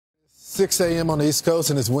6 a.m. on the East Coast,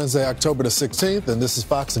 and it's Wednesday, October the 16th, and this is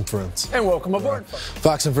Fox and Friends. And welcome aboard.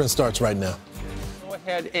 Fox and Friends starts right now. Go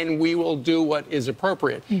ahead and we will do what is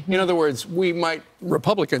appropriate. In other words,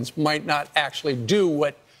 Republicans might not actually do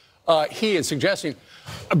what he is suggesting.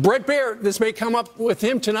 Bret Baier, this may come up with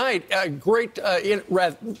him tonight,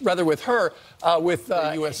 rather with her, with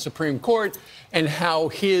the U.S. Supreme Court, and how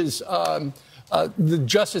his the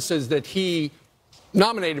justices that he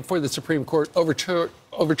nominated for the Supreme Court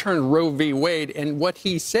overturned Roe v. Wade. And what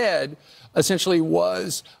he said essentially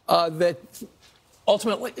was that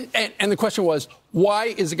ultimately, and the question was, why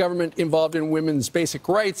is the government involved in women's basic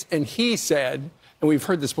rights? And he said, and we've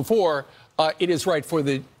heard this before, it is right for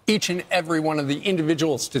each and every one of the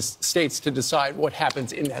individual states to decide what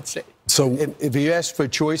happens in that state. So if you ask for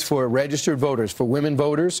choice for registered voters, for women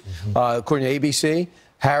voters, according to ABC,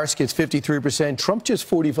 Harris gets 53%. Trump gets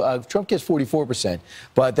 44%.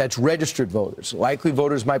 But that's registered voters. Likely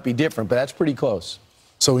voters might be different, but that's pretty close.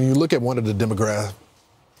 So when you look at one of the demographics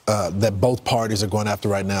that both parties are going after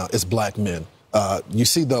right now, it's black men. You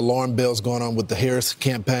see the alarm bells going on with the Harris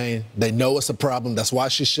campaign. They know it's a problem. That's why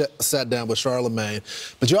she sat down with Charlemagne.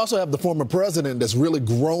 But you also have the former president that's really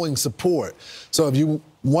growing support. So if you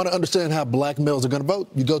want to understand how black males are going to vote,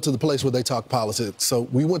 you go to the place where they talk politics. So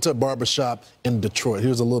we went to a barber shop in Detroit.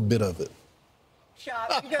 Here's a little bit of it.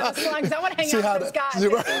 Shop. You go to salons. I want to hang out with this guy.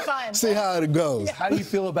 It's fun. See how it goes. How do you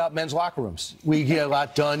feel about men's locker rooms? We get a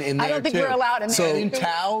lot done in there, I don't think we're allowed in there. So in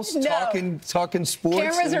towels, no. talking sports.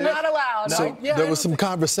 Cameras are not allowed. So there was some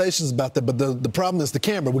conversations about that, but the problem is the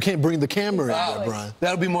camera. We can't bring the camera in there, Brian.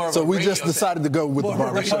 That'll be more of So we just decided to go with the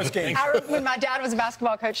barbershop. When my dad was a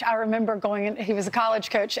basketball coach, I remember going in, he was a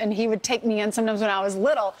college coach, and he would take me in sometimes when I was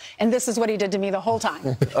little, and this is what he did to me the whole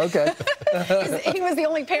time. Okay. He was the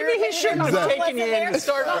only parent. Maybe he shouldn't have taken you in to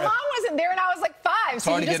start with. My mom wasn't there, and I was like 5,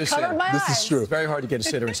 so he just covered my eyes. This is true. It's very hard to get a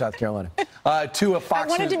sitter in South Carolina. To a Fox I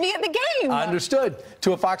wanted to be at the game. Understood.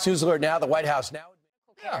 To a Fox News alert now, the White House now.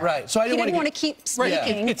 Yeah. Right. So I didn't want to keep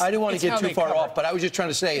speaking. Yeah. I didn't want to get too far off, but I was just trying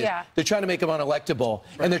to say they're trying to make him unelectable,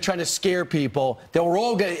 and they're trying to scare people that we're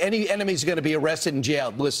all going. Any enemy's going to be arrested and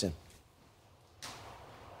jailed. Listen.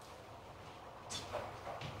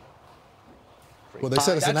 Well, they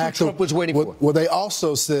said it's an act of Trump was waiting for. Well, they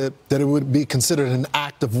also said that it would be considered an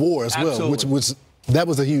act of war as well, which was that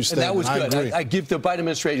was a huge statement. And that was good. I give the Biden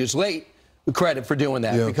administration late credit for doing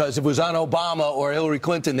that because if it was on Obama or Hillary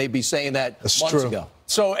Clinton, they'd be saying that months ago.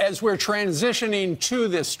 So as we're transitioning to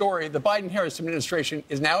this story, the Biden-Harris administration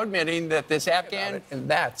is now admitting that this Afghan, and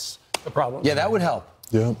that's the problem. Yeah, that would help.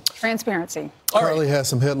 Yeah. Transparency. Carley has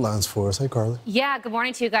some headlines for us. Hey, Carley. Yeah, good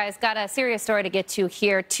morning to you guys. Got a serious story to get to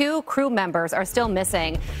here. 2 crew members are still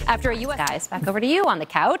missing after a U.S. Guys, back over to you on the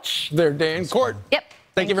couch. Their day in court. Yep.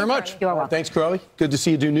 Thank you very much. You are welcome. Thanks, Carley. Good to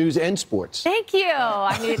see you do news and sports. Thank you.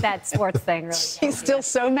 I needed that sports thing. Really. He's still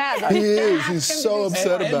so mad. He is. He's so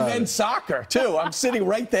upset about it. And soccer, too. I'm sitting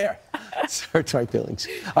right there. Hurts my feelings.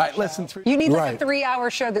 All right, listen. You need like a 3-hour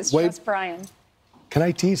show that's just Brian. Can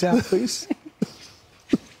I tease out, please?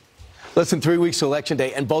 Less than 3 weeks to Election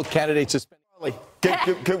Day, and both candidates suspended.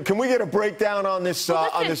 Can we get a breakdown on this?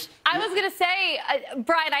 I was going to say,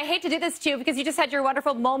 Brian, I hate to do this to you because you just had your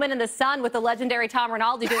wonderful moment in the sun with the legendary Tom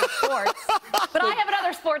Rinaldi doing sports. But I have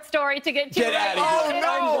another sports story to get to. Get out of here.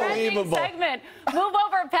 Unbelievable. Segment. Move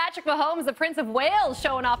over, Patrick Mahomes, the Prince of Wales,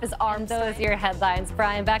 showing off his arms. Those are your headlines.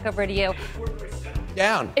 Brian, back over to you.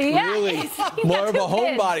 Down. Yeah, really more of a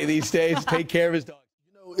homebody these days. Take care of his dog.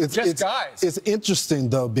 It's interesting,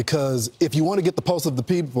 though, because if you want to get the pulse of the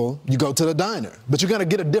people, you go to the diner. But you're going to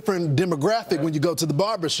get a different demographic when you go to the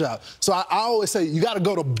barbershop. So I always say you got to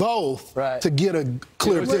go to both to get a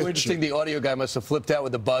clear picture. So interesting, the audio guy must have flipped out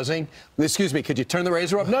with the buzzing. Excuse me, could you turn the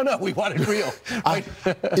razor up? No, we want it real.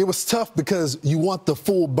 It was tough because you want the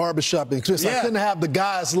full barbershop experience. I couldn't have the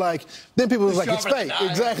guys then people was like, it's fake.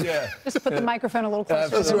 Exactly. Yeah. Just put the microphone a little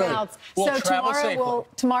closer to their mouths. Well, so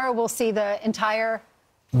tomorrow we'll see the entire...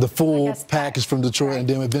 The full package from Detroit, and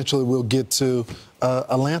then eventually we'll get to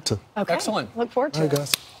Atlanta. Okay. Excellent. Look forward to it.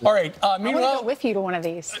 Guys. All right. I want to go with you to one of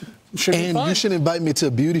these. And you should invite me to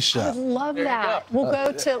a beauty shop. I would love that. We'll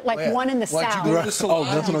go to one in the South. Why don't you go to the salon?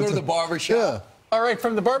 Why don't you go to the barber shop? Yeah. All right,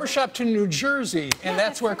 from the barbershop to New Jersey, and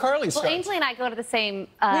that's where Carley starts. Well, Ainsley and I go to the same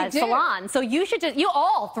salon, so you should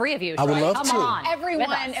all 3 of you. I would love Come to. on,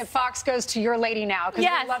 everyone at Fox goes to your lady now.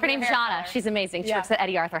 Yes, her name's Shauna. She's amazing. She works at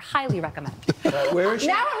Eddie Arthur. Highly recommend. Where is she?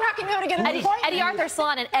 Now I'm not going to be able to get an appointment. Eddie Arthur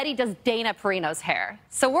salon, and Eddie does Dana Perino's hair,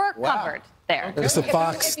 so we're covered there. It's a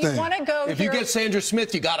Fox if thing. You want to go if you get Sandra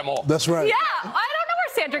Smith, you got them all. That's right. Yeah, I don't know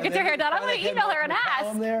where Sandra gets her hair done. I'm going to email her and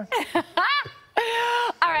ask.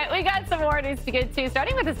 All right, we got some more news to get to.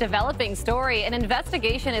 Starting with this developing story, an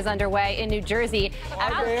investigation is underway in New Jersey.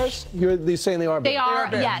 Are bears? You're saying they are bears? They are,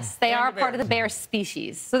 bears. yes. They are part of the bear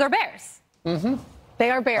species. So they're bears. Mm-hmm. They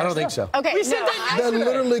are bears. I don't think so. Okay, We said They're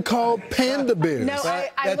literally called panda bears. No,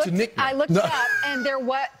 That's a nickname. I looked it up, and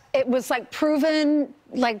it was like proven,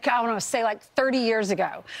 like, I want to say like 30 years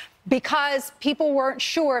ago, because people weren't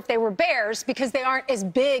sure if they were bears because they aren't as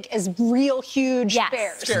big as real huge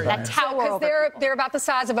bears. That tower over Because they're about the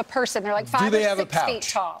size of a person. They're like 5 they or have a 6 feet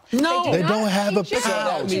pouch? tall. No. They don't have a Just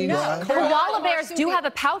pouch, so you know. Brian. Koala bears do have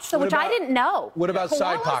a pouch, though, which I didn't know. What about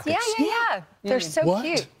side Koalas? pockets? Yeah. They're so What?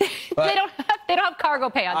 cute. They don't have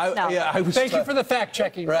cargo pants. No. I was Thank you for the fact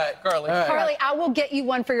checking, Right. Carly. Carly, I will get you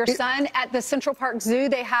one for your son. At the Central Park Zoo,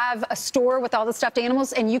 they have a store with all the stuffed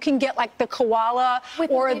animals, and you can get like the koala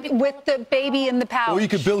with the baby in the pouch. Or you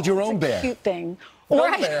could build your own It's a bear. cute thing.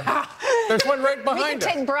 Build a bear. There's one right We behind could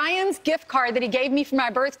us. take Brian's gift card that he gave me for my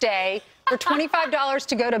birthday for $25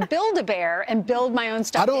 to go to Build-A-Bear and build my own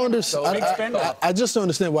stuff. I don't understand. I just don't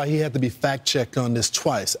understand why he had to be fact-checked on this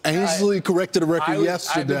twice. Ainsley corrected the record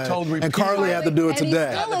yesterday, and Carly had to do it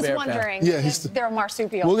today. And he still is wondering if they're a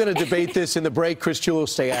marsupial. We're going to debate this in the break. Chris Jewell will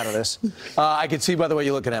stay out of this. I can see by the way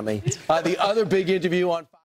you're looking at me. The other big interview on